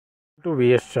To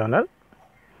VS channel.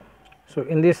 So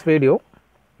in this video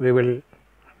we will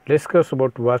discuss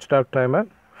about Watchdog timer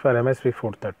for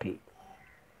MSP430.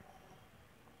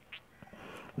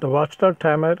 The Watchdog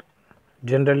timer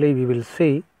generally we will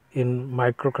see in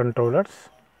microcontrollers,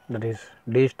 that is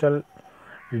digital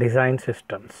design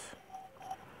systems,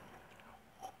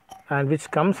 and which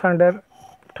comes under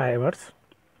timers,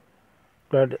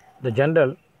 but the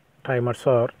general timers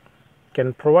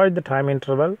can provide the time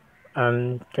interval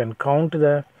and can count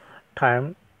the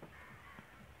time,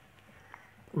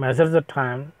 measure the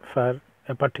time for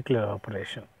a particular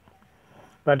operation.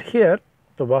 But here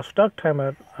the Watchdog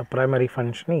timer primary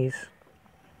function is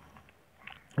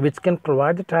which can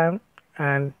provide the time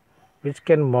and which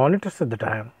can monitor the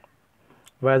time,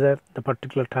 whether the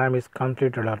particular time is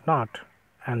completed or not,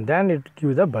 and then it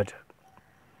gives the budget.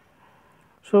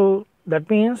 So that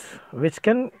means which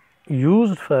can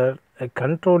used for a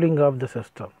controlling of the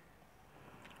system.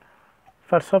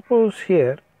 For suppose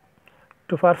here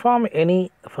to perform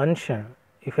any function,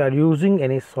 if you are using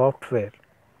any software,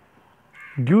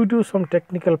 due to some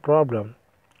technical problem,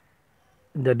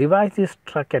 the device is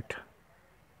stuck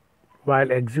while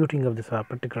executing of this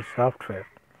particular software.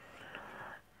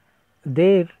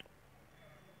 There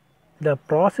the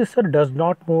processor does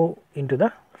not move into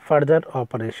the further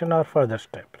operation or further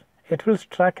step. It will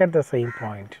stuck at the same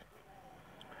point.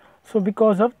 So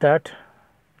because of that,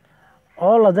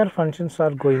 all other functions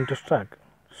are going to stuck.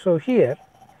 So here,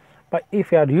 but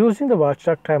if you are using the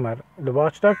Watchdog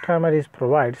timer is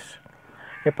provides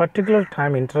a particular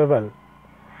time interval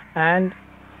and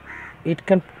it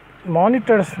can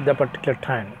monitors the particular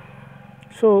time.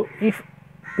 So if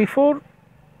before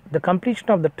the completion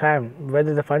of the time,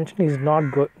 whether the function is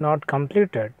not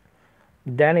completed,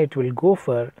 then it will go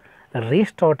for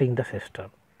restarting the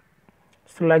system.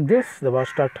 So like this the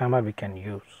Watchdog timer we can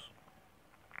use.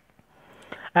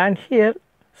 And here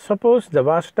suppose the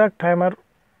Watchdog timer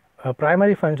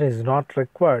primary function is not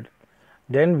required,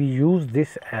 then we use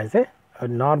this as a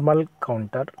normal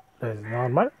counter, that is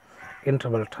normal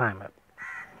interval timer.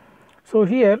 So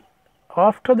here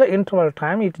after the interval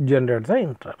time it generates the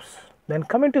interrupts. Then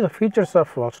coming to the features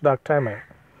of Watchdog timer,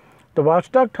 the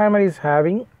Watchdog timer is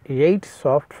having 8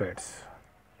 software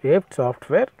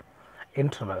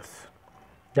intervals.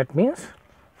 That means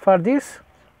for this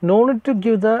no need to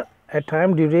give a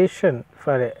time duration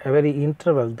for every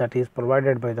interval that is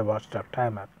provided by the Watchdog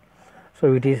timer.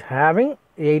 So it is having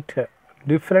 8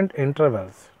 different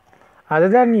intervals. Other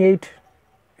than 8,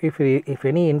 if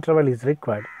any interval is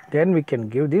required, then we can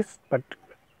give this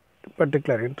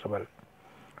particular interval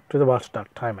to the Watchdog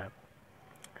timer,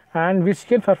 and which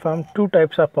can perform 2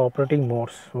 types of operating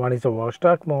modes. One is the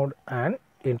Watchdog mode and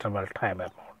interval timer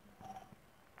mode.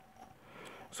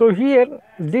 So here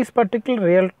this particular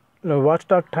real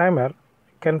Watchdog timer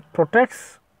can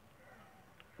protect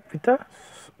with a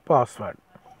password,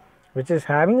 which is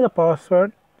having the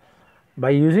password. By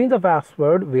using the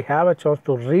password we have a chance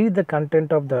to read the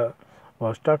content of the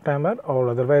Watchdog timer, or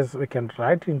otherwise we can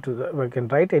write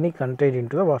any content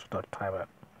into the Watchdog timer.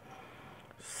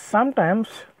 Sometimes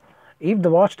if the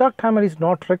Watchdog timer is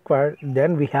not required,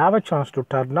 then we have a chance to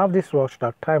turn off this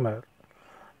Watchdog timer.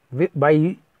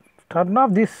 By turn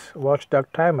off this Watchdog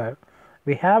timer,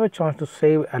 we have a chance to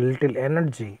save a little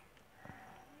energy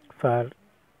for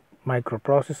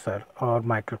microprocessor or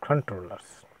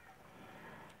microcontrollers.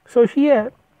 So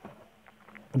here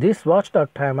this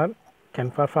Watchdog timer can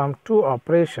perform 2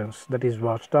 operations, that is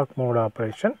Watchdog mode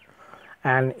operation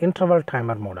and interval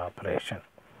timer mode operation.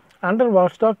 Under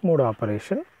Watchdog mode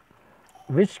operation,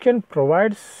 which can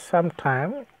provide some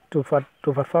time to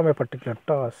perform a particular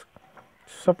task.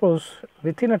 Suppose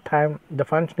within a time the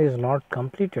function is not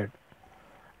completed,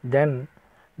 then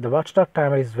the Watchdog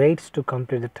timer waits to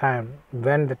complete the time.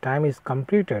 When the time is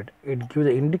completed, it gives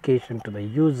the indication to the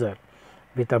user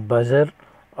with a buzzer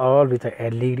or with a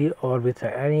LED or with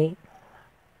any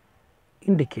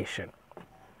indication.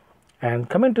 And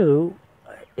coming to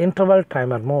interval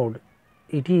timer mode,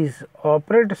 it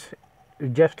operates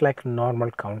just like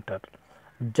normal counter,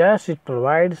 just it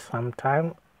provides some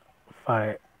time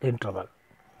for interval.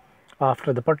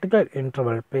 After the particular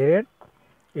interval period,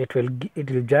 it will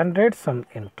generate some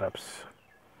interrupts.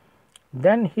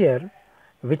 Then here,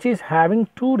 which is having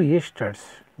 2 registers,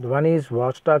 one is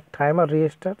Watchdog timer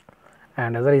register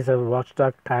and other is a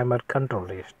Watchdog timer control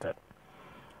register.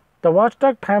 The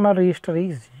Watchdog timer register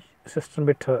is system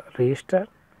bit register,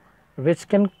 which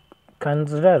can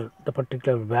consider the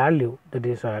particular value, that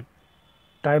is a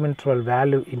time interval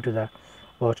value, into the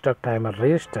Watchdog timer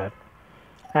register,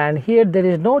 and here there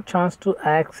is no chance to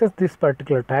access this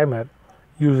particular timer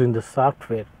using the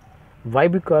software. Why?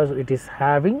 Because it is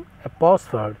having a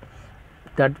password.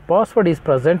 That password is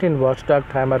present in Watchdog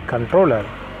timer controller.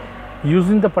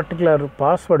 Using the particular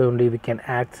password only we can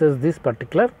access this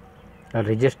particular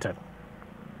register.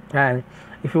 And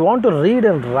if you want to read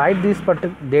and write this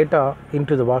particular data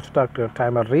into the Watchdog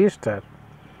timer register,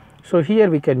 so here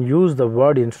we can use the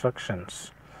word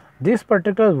instructions. This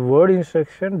particular word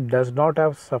instruction does not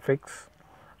have suffix.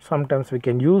 Sometimes we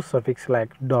can use suffix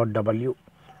like .w.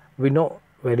 We know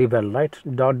very well, right?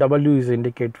 .w is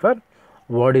indicate for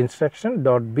word instruction,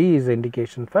 .b is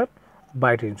indication for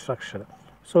byte instruction.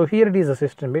 So here it is a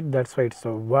system bit, that's why it's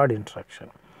a word instruction.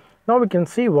 Now we can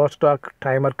see Watchdog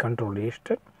timer control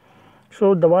list.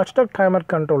 So the Watchdog timer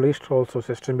control list also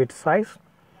system bit size.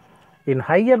 In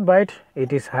higher byte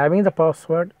it is having the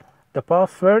password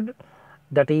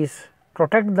that is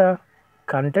protect the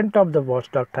content of the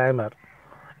Watchdog timer.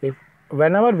 If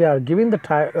whenever we are giving the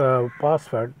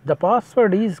password, the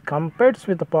password is compares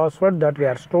with the password that we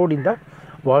are stored in the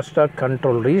Watchdog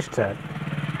control register.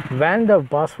 When the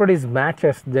password is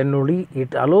matches, then only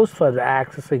it allows for the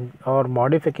accessing or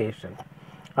modification.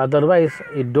 Otherwise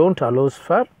it don't allows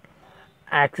for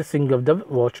accessing of the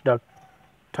Watchdog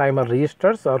timer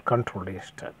registers or control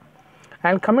register.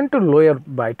 And coming to lower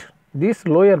byte, this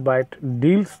lower byte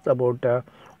deals about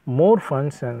more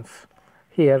functions.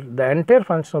 Here the entire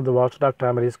function of the Watchdog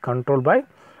timer is controlled by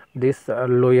this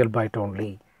lower byte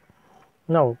only.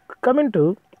 Now coming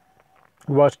to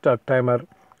Watchdog timer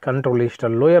control register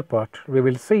lower part, we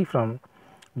will see from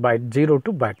byte 0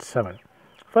 to byte 7.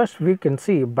 First we can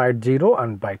see byte 0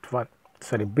 and byte 1,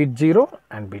 sorry, bit 0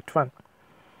 and bit 1.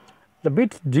 The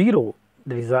bit 0,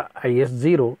 that is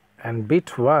IS0, and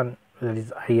bit 1, that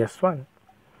is IS1.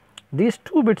 These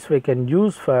two bits we can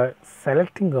use for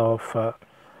selecting of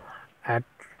at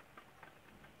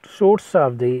source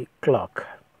of the clock.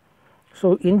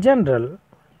 So in general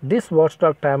this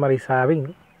Watchdog timer is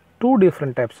having two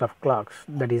different types of clocks,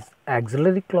 that is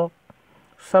auxiliary clock,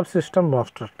 subsystem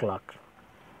master clock.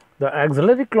 The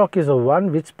auxiliary clock is a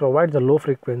one which provides a low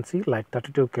frequency like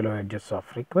 32 kHz of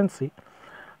frequency.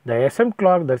 The SM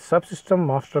clock, the subsystem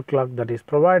master clock, that is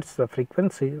provides the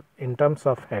frequency in terms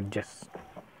of hertz.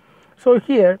 So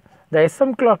here the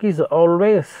SM clock is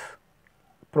always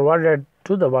provided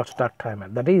to the Watchdog timer,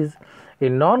 that is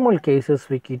in normal cases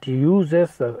it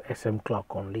uses the SM clock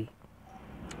only.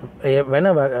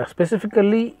 Whenever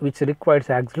specifically which requires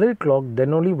auxiliary clock,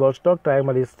 then only Watchdog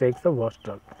timer takes the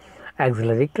Watchdog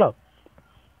auxiliary clock.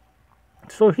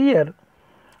 So here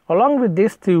along with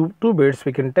these two bits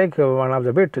we can take one of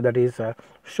the bit, that is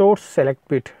source select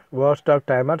bit, Watchdog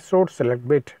timer source select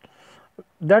bit.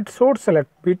 That source select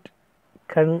bit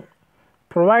can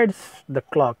provides the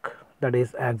clock, that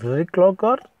is auxiliary clock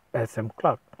or SM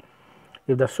clock.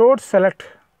 If the source select,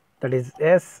 that is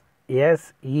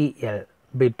SSEL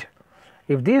bit,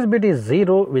 if this bit is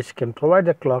 0, which can provide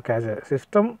the clock as a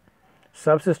system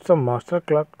subsystem master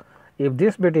clock. If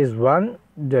this bit is 1,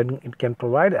 then it can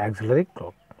provide auxiliary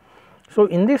clock. So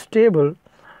in this table,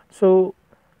 so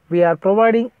we are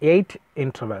providing 8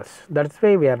 intervals. That's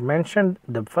why we are mentioned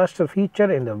the first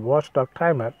feature in the Watchdog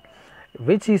timer,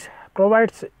 which is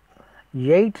provides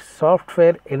 8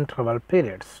 software interval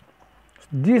periods.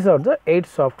 These are the 8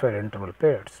 software interval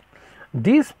periods.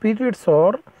 These periods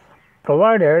are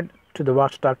provided to the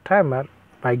Watchdog timer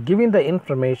by giving the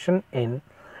information in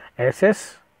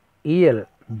SSEL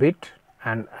bit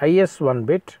and IS1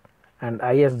 bit and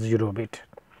IS0 bit.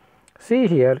 See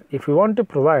here, if you want to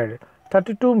provide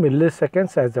 32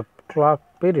 milliseconds as a clock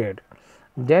period,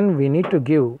 then we need to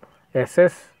give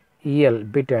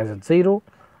SSEL bit as a 0,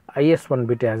 IS1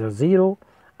 bit as a 0,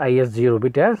 IS0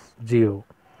 bit as 0.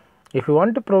 If you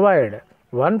want to provide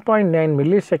 1.9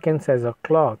 milliseconds as a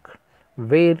clock,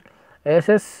 where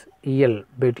SSEL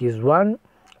bit is 1,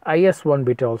 IS1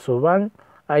 bit also 1,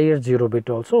 IS0 bit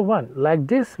also 1. Like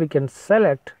this we can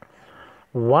select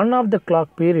one of the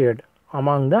clock period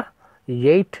among the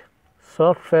 8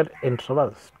 software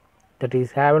intervals that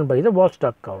is having by the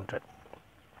Watchdog counter.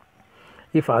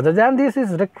 If other than this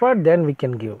is required, then we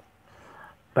can give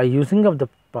by using of the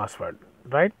password,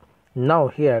 right? Now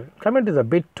here coming to the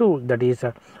bit 2, that is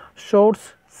a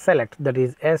source select, that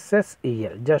is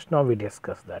SSEL. Just now we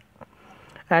discussed that.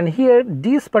 And here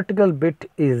this particular bit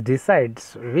is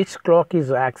decides which clock is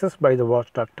accessed by the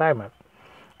Watchdog timer.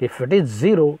 If it is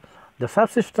 0, the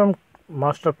subsystem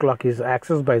master clock is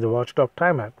accessed by the Watchdog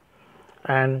timer,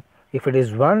 and if it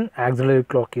is 1, auxiliary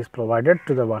clock is provided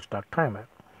to the Watchdog timer.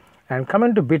 And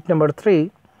coming to bit number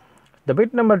 3, the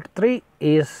bit number 3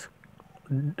 is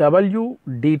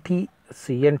WDTCNT,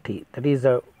 that is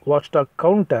a Watchdog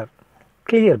counter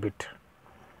clear bit.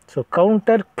 So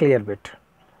counter clear bit.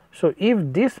 So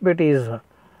if this bit is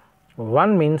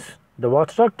 1 means the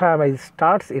watchdog timer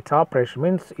starts its operation,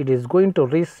 means it is going to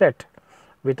reset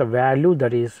with a value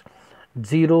that is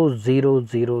 0 0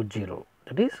 0 0,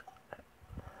 that is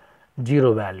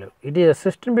 0 value. It is a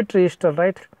system bit register,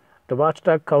 right? The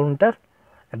watchdog counter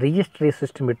register is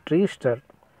system bit register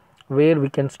where we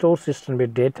can store system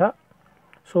bit data.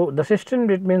 So the system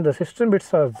bit means the system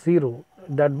bits are 0,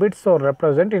 that bits are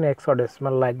represented in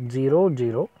hexadecimal like 0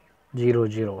 0 0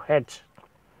 0 H.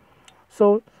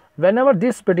 So whenever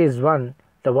this bit is 1,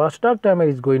 the watchdog timer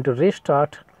is going to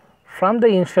restart from the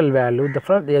initial value.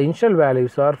 The initial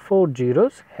values are 4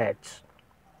 zeros H.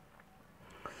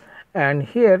 And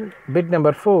here bit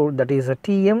number 4, that is a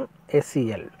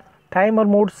TMSEL, timer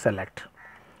mode select.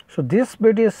 So this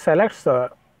bit is selects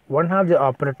one of the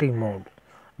operating mode,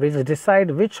 which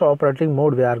decide which operating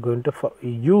mode we are going to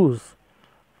use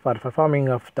for performing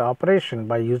of the operation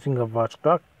by using a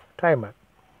watchdog timer.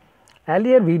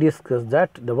 Earlier we discussed that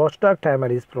the watchdog timer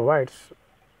provides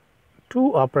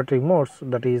 2 operating modes,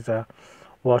 that is a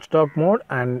watchdog mode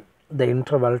and the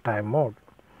interval time mode.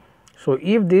 So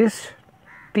if this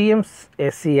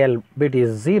TMSEL bit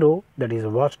is 0, that is a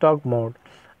watchdog mode.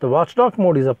 The watchdog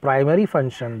mode is a primary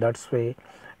function, that's why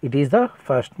it is the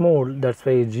first mode, that's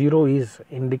why 0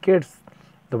 indicates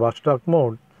the watchdog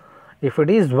mode. If it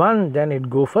is 1, then it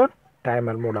go for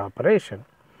timer mode operation.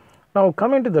 Now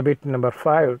coming to the bit number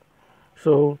 5.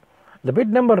 So the bit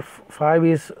number 5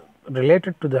 is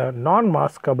related to the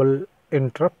non-maskable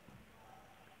interrupt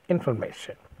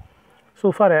information.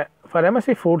 So for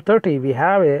MSP430 we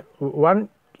have one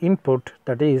input,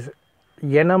 that is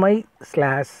NMI/RST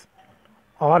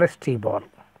bar.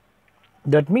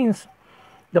 That means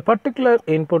the particular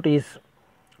input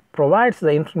provides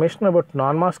the information about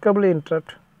non-maskable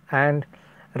interrupt and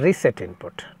reset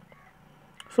input.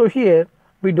 So here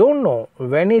we don't know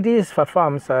when it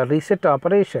performs a reset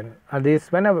operation, and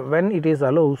when it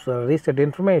allows reset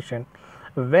information,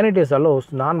 when it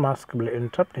allows non-maskable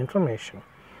interrupt information.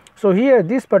 So here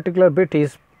this particular bit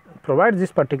provides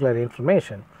this particular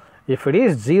information. If it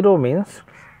is 0 means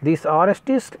this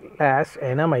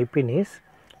RST/NMI pin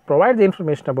provide the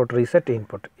information about reset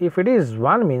input. If it is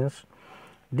 1 means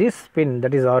this pin,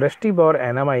 that is RST bar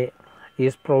NMI,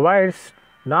 provides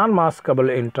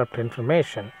non-maskable interrupt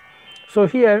information. So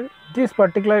here these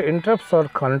particular interrupts are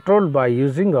controlled by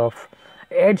using of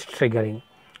edge triggering.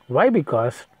 Why?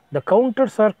 Because the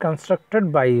counters are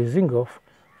constructed by using of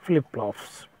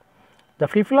flip-flops. The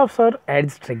flip-flops are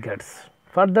edge triggers.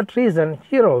 For that reason,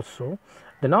 here also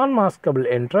the non-maskable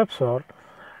interrupts are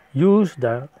use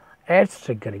the edge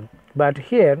triggering. But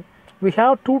here we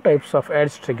have 2 types of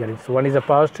edge triggering. So one is a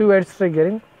positive edge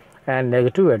triggering and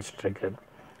negative edge triggering.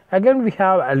 Again we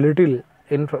have a little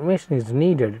information is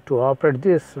needed to operate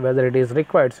this, whether it is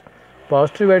requires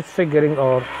positive edge triggering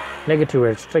or negative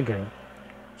edge triggering.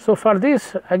 So for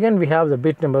this again we have the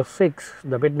bit number 6.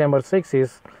 The bit number 6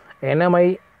 is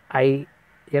NMIES,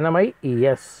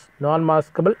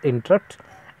 non-maskable interrupt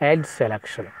edge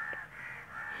selection.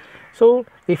 So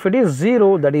if it is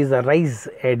 0, that is a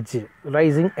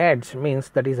rising edge means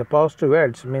that is a positive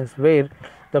edge, means where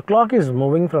the clock is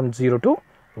moving from 0 to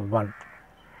 1.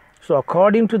 So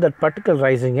according to that particular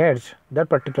rising edge, that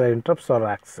particular interrupts are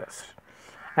accessed.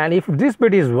 And if this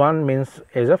bit is 1 means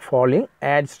is a falling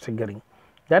edge triggering.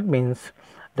 That means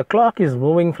the clock is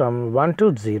moving from 1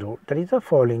 to 0, that is a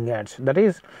falling edge. That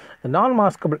is the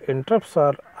non-maskable interrupts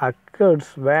are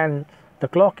occurs when the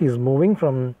clock is moving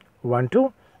from 1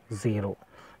 to 0.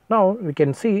 Now we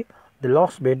can see the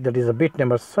last bit, that is a bit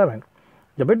number 7.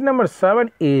 The bit number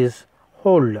 7 is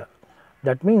hold.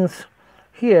 That means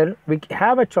here we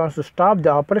have a chance to stop the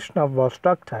operation of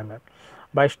watchdog timer.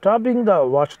 By stopping the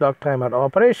watchdog timer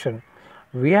operation,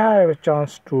 we have a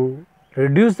chance to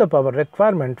reduce the power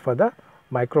requirement for the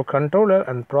microcontroller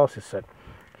and processor.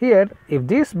 Here if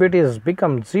this bit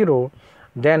becomes 0,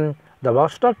 then the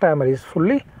watchdog timer is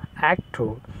fully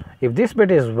active. If this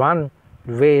bit is 1,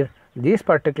 where this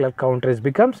particular counter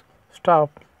becomes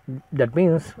stop, that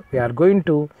means we are going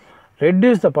to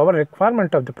reduce the power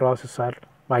requirement of the processor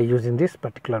by using this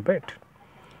particular bit.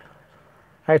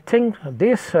 I think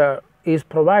this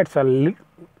provides a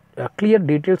clear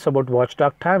details about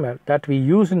watchdog timer that we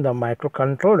use in the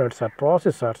microcontrollers or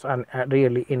processors, and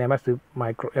really in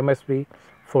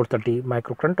MSP430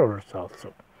 microcontrollers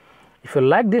also. If you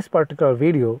like this particular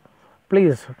video,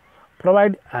 please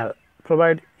provide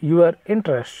your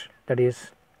interest, that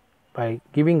is by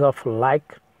giving a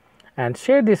like, and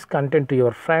share this content to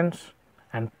your friends.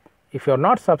 And if you are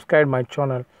not subscribed my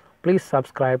channel, please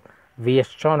subscribe VS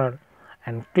channel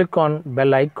and click on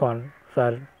bell icon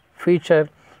for future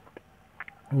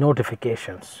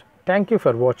notifications. Thank you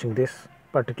for watching this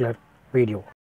particular video.